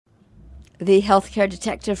The healthcare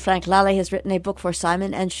detective Frank Lalli has written a book for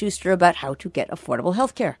Simon & Schuster about how to get affordable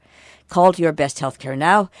healthcare. Called Your Best Healthcare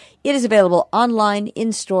Now. It is available online,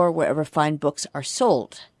 in-store, wherever fine books are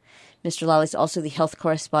sold. Mr. Lalli is also the health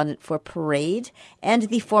correspondent for Parade and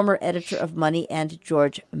the former editor of Money and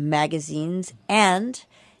George magazines. And,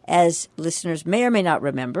 as listeners may or may not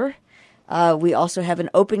remember, we also have an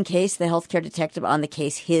open case, the healthcare detective on the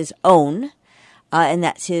case His Own, and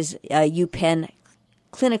that's his UPenn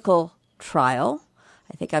clinical trial.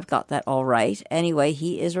 I think I've got that all right. Anyway,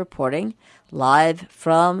 he is reporting live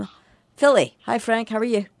from Philly. Hi, Frank. How are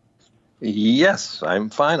you? Yes,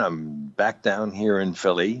 I'm fine. I'm back down here in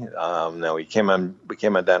Philly. Now we came on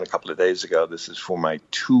down a couple of days ago. This is for my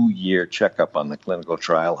 2-year checkup on the clinical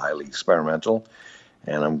trial, highly experimental,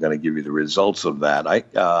 and I'm going to give you the results of that.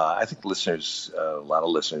 I think listeners, a lot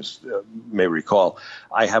of listeners may recall,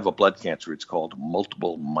 I have a blood cancer. It's called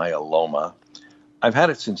multiple myeloma. I've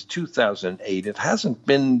had it since 2008. It hasn't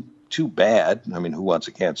been too bad. I mean, who wants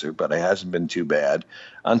a cancer? But it hasn't been too bad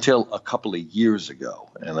until a couple of years ago.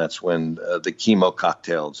 And that's when the chemo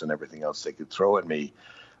cocktails and everything else they could throw at me,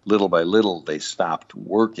 little by little, they stopped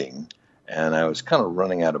working. And I was kind of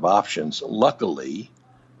running out of options. Luckily,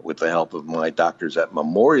 with the help of my doctors at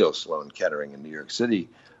Memorial Sloan Kettering in New York City,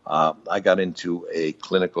 I got into a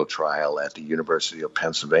clinical trial at the University of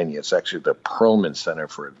Pennsylvania. It's actually the Perlman Center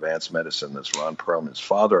for Advanced Medicine. That's Ron Perlman's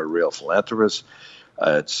father, a real philanthropist.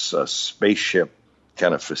 It's a spaceship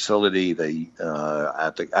kind of facility. They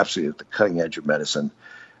absolutely at the cutting edge of medicine.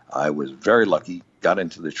 I was very lucky, got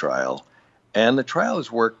into the trial, and the trial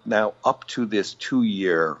has worked now up to this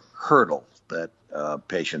 2-year hurdle that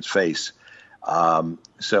patients face.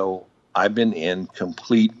 So I've been in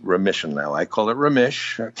complete remission now. I call it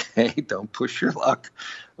remish. Okay, don't push your luck.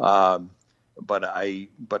 But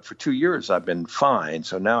for 2 years, I've been fine.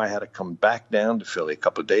 So now I had to come back down to Philly a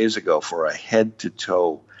couple of days ago for a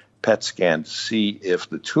head-to-toe PET scan to see if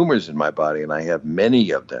the tumors in my body, and I have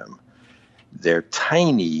many of them, they're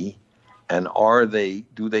tiny, and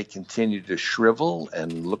do they continue to shrivel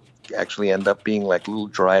and actually end up being like little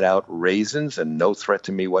dried-out raisins and no threat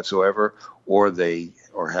to me whatsoever, or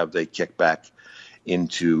have they kicked back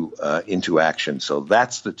into action? So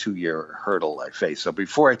that's the 2-year hurdle I face. So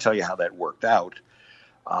before I tell you how that worked out,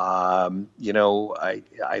 I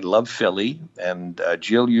love Philly, and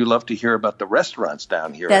Jill, you love to hear about the restaurants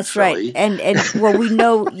down here. That's in Philly. Right, and well, we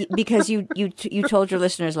know because you told your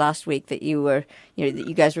listeners last week that you were that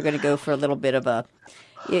you guys were going to go for a little bit of a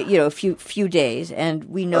few days, and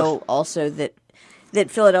we know also that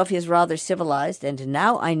Philadelphia is rather civilized, and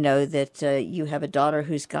now I know that you have a daughter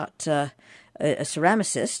who's got a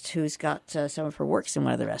ceramicist who's got some of her works in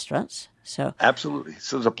one of the restaurants. So absolutely.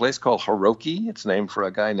 So there's a place called Hiroki. It's named for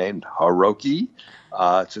a guy named Hiroki.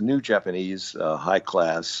 It's a new Japanese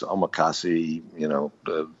high-class omakase,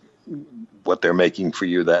 what they're making for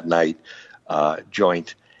you that night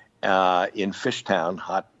joint in Fishtown,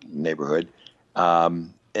 hot neighborhood.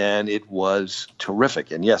 And it was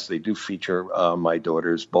terrific. And yes, they do feature my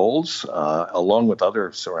daughter's bowls, along with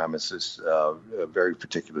other ceramicists, very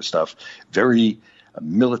particular stuff, very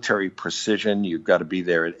military precision. You've got to be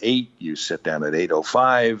there at 8. You sit down at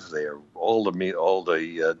 8:05. All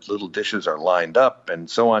the little dishes are lined up and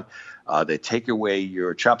so on. They take away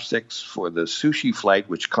your chopsticks for the sushi flight,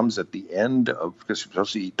 which comes at the end because you're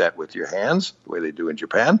supposed to eat that with your hands, the way they do in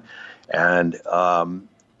Japan. And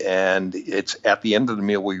it's at the end of the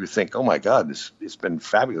meal where you think, oh, my God, it's been a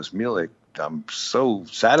fabulous meal. I'm so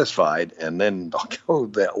satisfied. And then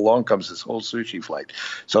along comes this whole sushi flight.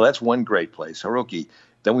 So that's one great place, Hiroki.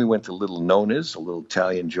 Then we went to Little Nona's, a little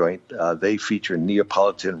Italian joint. They feature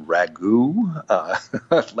Neapolitan ragu,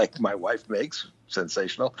 like my wife makes,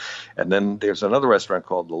 sensational. And then there's another restaurant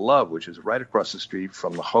called The Love, which is right across the street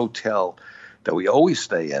from the hotel that we always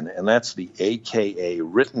stay in, and that's the AKA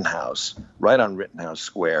Rittenhouse, right on Rittenhouse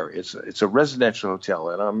Square. It's a residential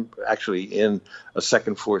hotel, and I'm actually in a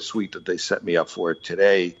second-floor suite that they set me up for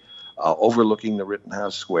today, overlooking the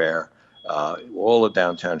Rittenhouse Square, all the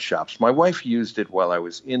downtown shops. My wife used it while I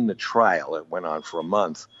was in the trial. It went on for a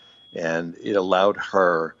month, and it allowed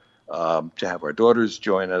her to have our daughters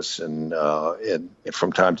join us and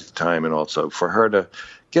from time to time, and also for her to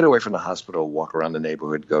get away from the hospital, walk around the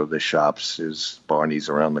neighborhood, go to the shops. There's Barney's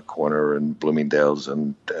around the corner and Bloomingdale's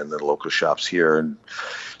and the local shops here. And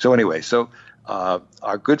so anyway,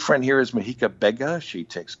 our good friend here is Mahika Bega. She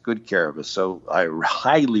takes good care of us. So I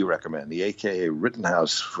highly recommend the AKA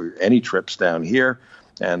Rittenhouse for any trips down here,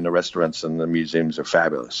 and the restaurants and the museums are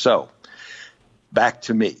fabulous. So back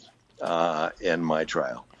to me and my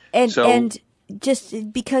trial. And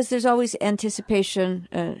just because there's always anticipation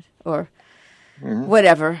or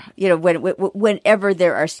whatever, whenever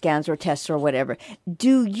there are scans or tests or whatever,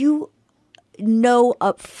 do you know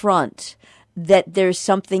up front that there's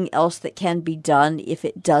something else that can be done if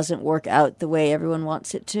it doesn't work out the way everyone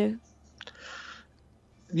wants it to?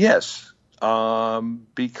 Yes,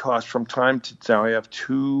 because from time to time, I have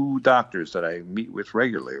two doctors that I meet with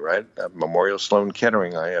regularly, right? At Memorial Sloan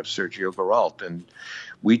Kettering, I have Sergio Baralt, and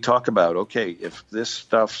we talk about, okay, if this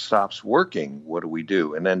stuff stops working, what do we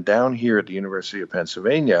do? And then down here at the University of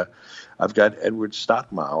Pennsylvania, I've got Edward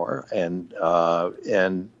Stockmauer and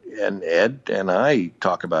Ed and I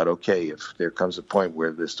talk about, okay, if there comes a point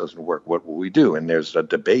where this doesn't work, what will we do? And there's a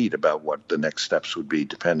debate about what the next steps would be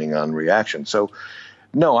depending on reaction. So,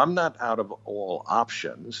 no, I'm not out of all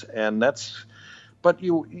options, but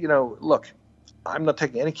look, I'm not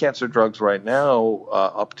taking any cancer drugs right now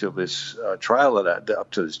up to this up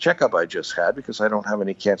to this checkup I just had, because I don't have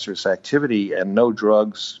any cancerous activity, and no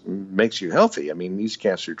drugs makes you healthy. I mean, these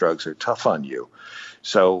cancer drugs are tough on you.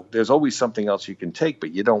 So there's always something else you can take,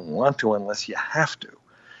 but you don't want to unless you have to.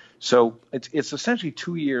 So it's essentially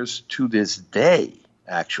 2 years to this day,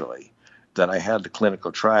 actually, that I had the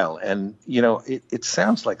clinical trial. And, it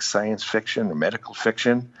sounds like science fiction or medical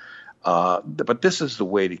fiction. But this is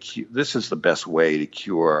the best way to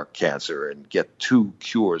cure cancer and get 2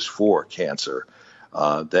 cures for cancer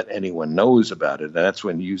that anyone knows about it. And that's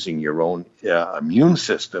when using your own immune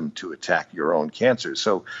system to attack your own cancer.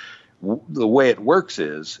 So the way it works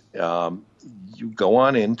is you go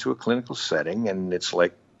on into a clinical setting, and it's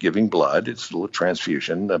like giving blood. It's a little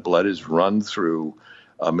transfusion. The blood is run through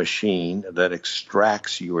a machine that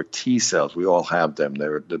extracts your T cells. We all have them.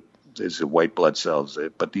 There's the white blood cells,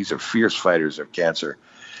 but these are fierce fighters of cancer.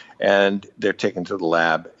 And they're taken to the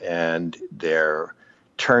lab, and they're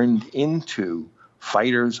turned into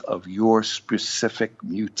fighters of your specific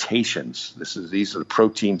mutations. These are the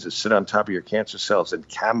proteins that sit on top of your cancer cells and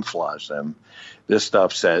camouflage them. This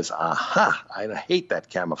stuff says, aha, I hate that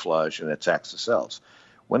camouflage, and attacks the cells.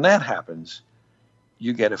 When that happens,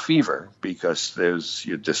 you get a fever because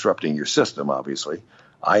you're disrupting your system, obviously.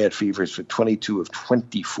 I had fevers for 22 of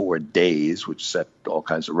 24 days, which set all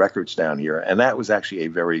kinds of records down here, and that was actually a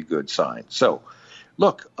very good sign. So,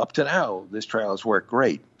 look, up to now, this trial has worked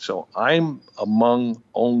great. So I'm among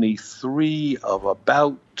only 3 of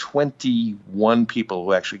about 21 people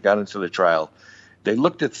who actually got into the trial. They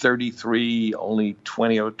looked at 33, only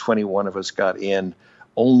 20 or 21 of us got in.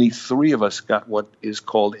 Only 3 of us got what is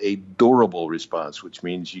called a durable response, which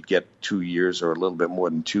means you get 2 years or a little bit more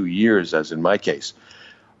than 2 years, as in my case.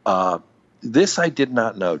 This I did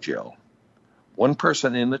not know, Jill. One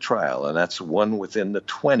person in the trial, and that's one within the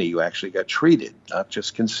 20 who actually got treated, not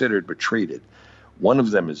just considered, but treated. One of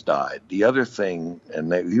them has died. The other thing,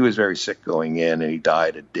 he was very sick going in, and he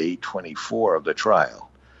died at day 24 of the trial.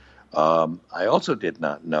 I also did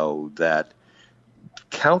not know that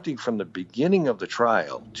counting from the beginning of the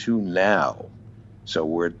trial to now, so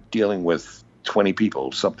we're dealing with 20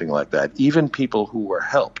 people, something like that, even people who were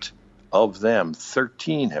helped, of them,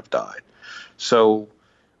 13 have died. So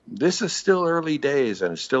this is still early days,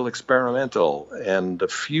 and it's still experimental. And the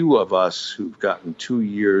few of us who've gotten 2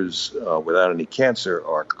 years without any cancer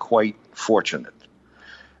are quite fortunate.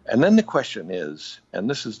 And then the question is, and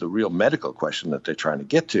this is the real medical question that they're trying to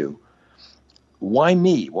get to, why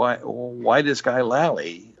me? Why this guy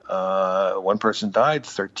Lalli? One person died,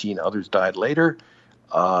 13 others died later.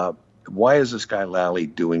 Why is this guy Lalli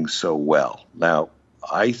doing so well? Now,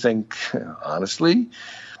 I think, honestly,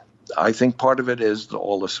 part of it is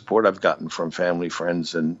all the support I've gotten from family,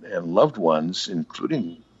 friends, and loved ones,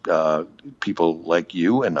 including people like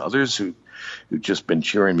you and others who've just been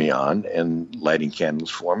cheering me on and lighting candles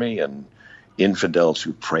for me, and infidels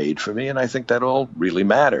who prayed for me. And I think that all really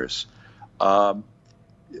matters.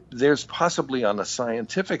 There's possibly on the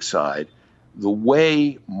scientific side, the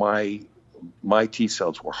way my T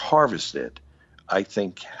cells were harvested, I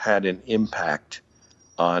think had an impact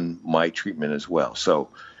on my treatment as well. So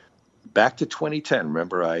back to 2010,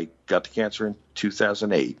 remember I got the cancer in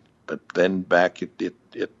 2008, but then back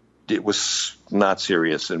it was not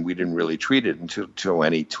serious, and we didn't really treat it until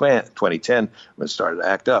 2010 when it started to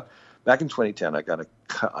act up. Back in 2010, I got a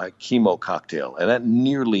chemo cocktail, and that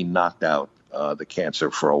nearly knocked out the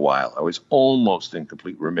cancer for a while. I was almost in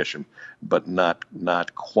complete remission, but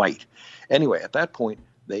not quite. Anyway, at that point,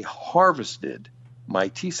 they harvested my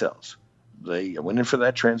T cells. They went in for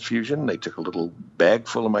that transfusion. They took a little bag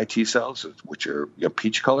full of my T cells, which are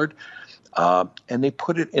peach colored, and they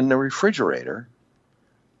put it in the refrigerator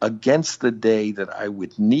against the day that I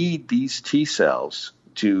would need these T cells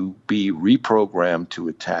to be reprogrammed to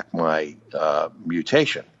attack my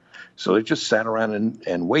mutation. So they just sat around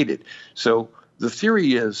and waited. So the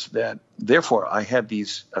theory is that, therefore, I had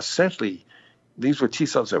these were T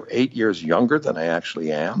cells that were 8 years younger than I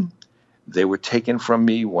actually am. They were taken from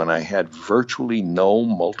me when I had virtually no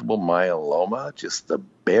multiple myeloma, just the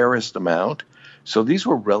barest amount. So these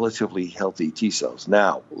were relatively healthy T cells.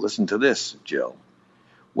 Now, listen to this, Jill.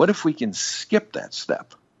 What if we can skip that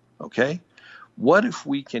step? Okay? What if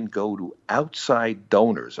we can go to outside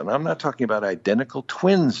donors? And I'm not talking about identical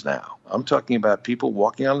twins now. I'm talking about people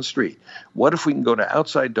walking on the street. What if we can go to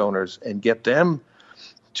outside donors and get them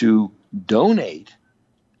to donate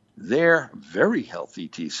their very healthy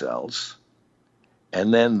T cells,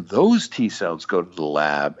 and then those T cells go to the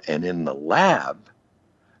lab, and in the lab,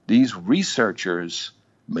 these researchers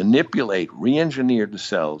manipulate, re-engineer the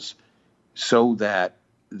cells so that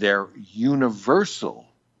they're universal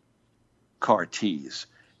CAR Ts.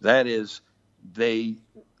 That is, they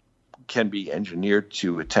can be engineered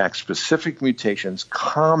to attack specific mutations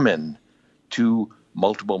common to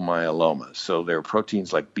multiple myeloma. So there are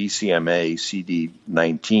proteins like BCMA,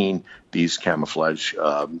 CD19, these camouflage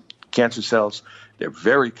cancer cells. They're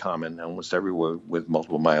very common. Almost everyone with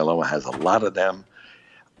multiple myeloma has a lot of them.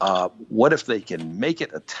 What if they can make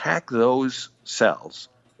it attack those cells,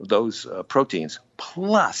 those proteins,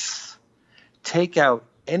 plus take out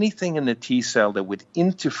anything in the T cell that would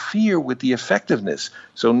interfere with the effectiveness?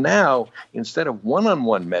 So now, instead of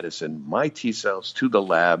one-on-one medicine, my T cells to the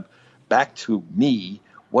lab, back to me,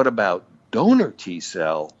 what about donor T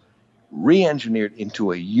cell re-engineered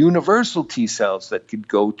into a universal T cells that could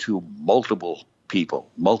go to multiple people?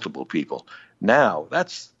 Now,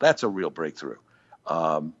 that's a real breakthrough.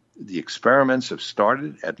 The experiments have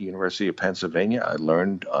started at the University of Pennsylvania. I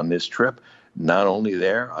learned on this trip. Not only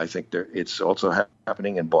there, I think it's also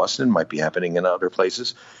happening in Boston, might be happening in other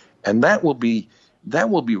places, and that will be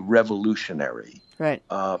revolutionary, right?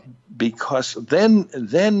 Because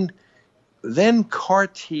then CAR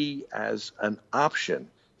T as an option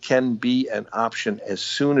can be an option as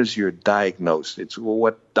soon as you're diagnosed. It's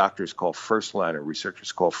what doctors call first line, or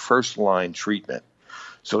researchers call first line treatment.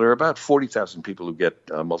 So there are about 40,000 people who get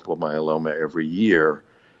multiple myeloma every year,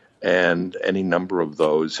 and any number of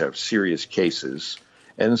those have serious cases.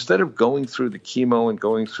 And instead of going through the chemo and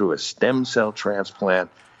going through a stem cell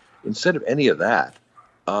transplant, instead of any of that,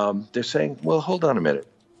 they're saying, well, hold on a minute.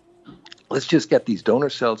 Let's just get these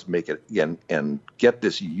donor cells, make it again, and get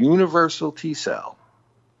this universal T cell,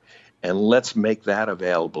 and let's make that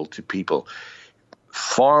available to people.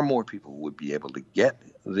 Far more people would be able to get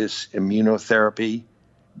this immunotherapy.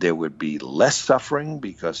 There would be less suffering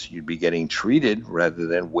because you'd be getting treated rather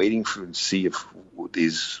than waiting to see if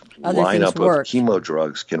these other lineup of work. chemo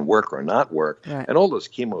drugs can work or not work. Right. And all those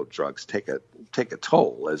chemo drugs take a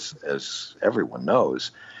toll, as everyone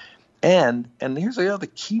knows. And here's the other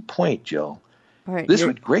key point, Jill. Right, this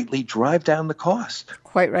would greatly drive down the cost.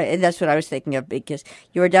 Quite right. And that's what I was thinking of, because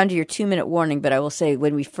you are down to your 2-minute warning. But I will say,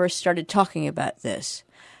 when we first started talking about this,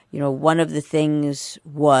 one of the things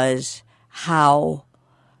was how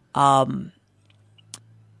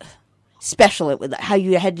special it was, how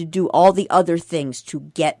you had to do all the other things to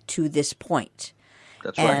get to this point.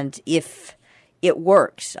 That's right. And if it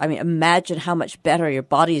works, I mean, imagine how much better your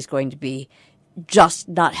body is going to be just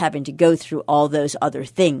not having to go through all those other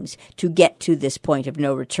things to get to this point of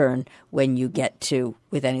no return when you get to,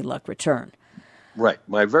 with any luck, return. Right.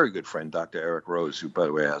 My very good friend, Dr. Eric Rose, who, by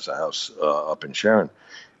the way, has a house up in Sharon,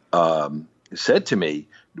 said to me,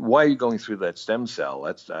 why are you going through that stem cell?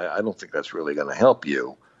 I don't think that's really going to help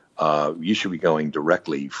you. You should be going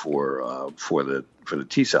directly for the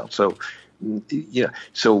T cell. So,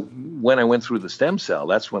 so when I went through the stem cell,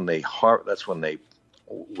 that's when they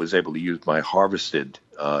was able to use my harvested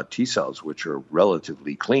T cells, which are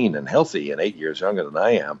relatively clean and healthy and 8 years younger than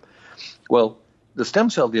I am. Well, the stem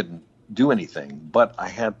cell didn't do anything, but I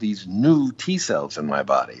had these new T cells in my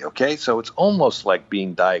body. Okay, so it's almost like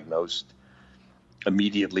being diagnosed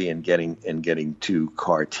immediately and getting to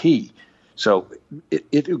CAR T. So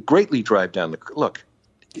it greatly drive down the look.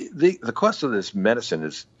 The cost of this medicine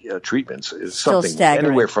is treatments is still something staggering.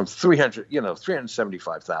 Anywhere from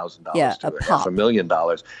 $375,000 to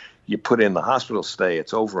 $500,000. You put in the hospital stay,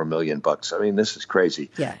 it's over $1 million. I mean, this is crazy.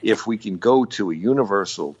 Yeah. If we can go to a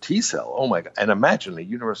universal T cell, oh my God! And imagine a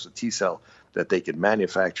universal T cell that they could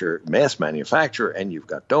mass manufacture, and you've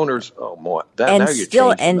got donors. Oh, more. Now you're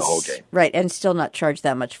changing the whole game. Right, and still not charge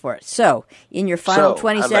that much for it. So, in your final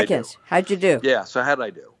 20 seconds, how'd you do? Yeah, so how'd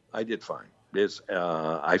I do? I did fine.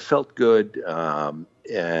 I felt good,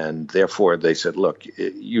 and therefore they said, look,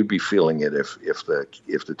 you'd be feeling it if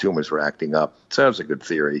the tumors were acting up. Sounds a good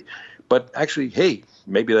theory. But actually, hey,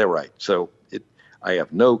 maybe they're right. So I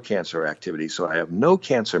have no cancer activity, so I have no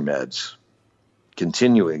cancer meds.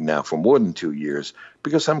 continuing now for more than 2 years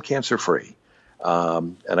because I'm cancer-free.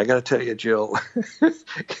 And I got to tell you, Jill,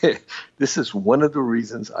 this is one of the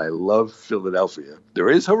reasons I love Philadelphia.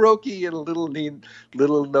 There is Hiroki and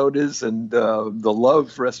Little Notice and the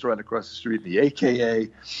Love restaurant across the street, the AKA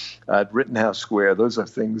at Rittenhouse Square. Those are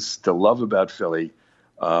things to love about Philly.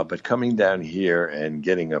 But coming down here and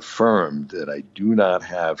getting affirmed that I do not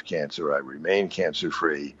have cancer, I remain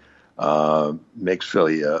cancer-free, makes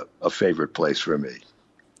Philly a favorite place for me.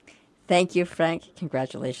 Thank you, Frank.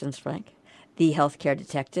 Congratulations, Frank. The healthcare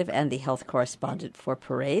detective and the health correspondent for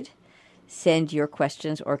Parade. Send your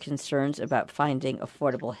questions or concerns about finding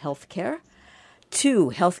affordable health care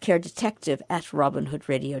to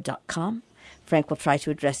healthcaredetective@robinhoodradio.com. Frank will try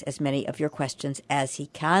to address as many of your questions as he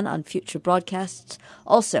can on future broadcasts.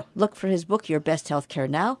 Also, look for his book, Your Best Healthcare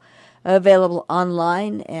Now, available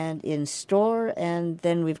online and in store. And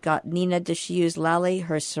then we've got Nina, does she use Lalli,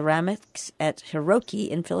 her ceramics at Hiroki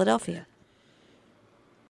in Philadelphia?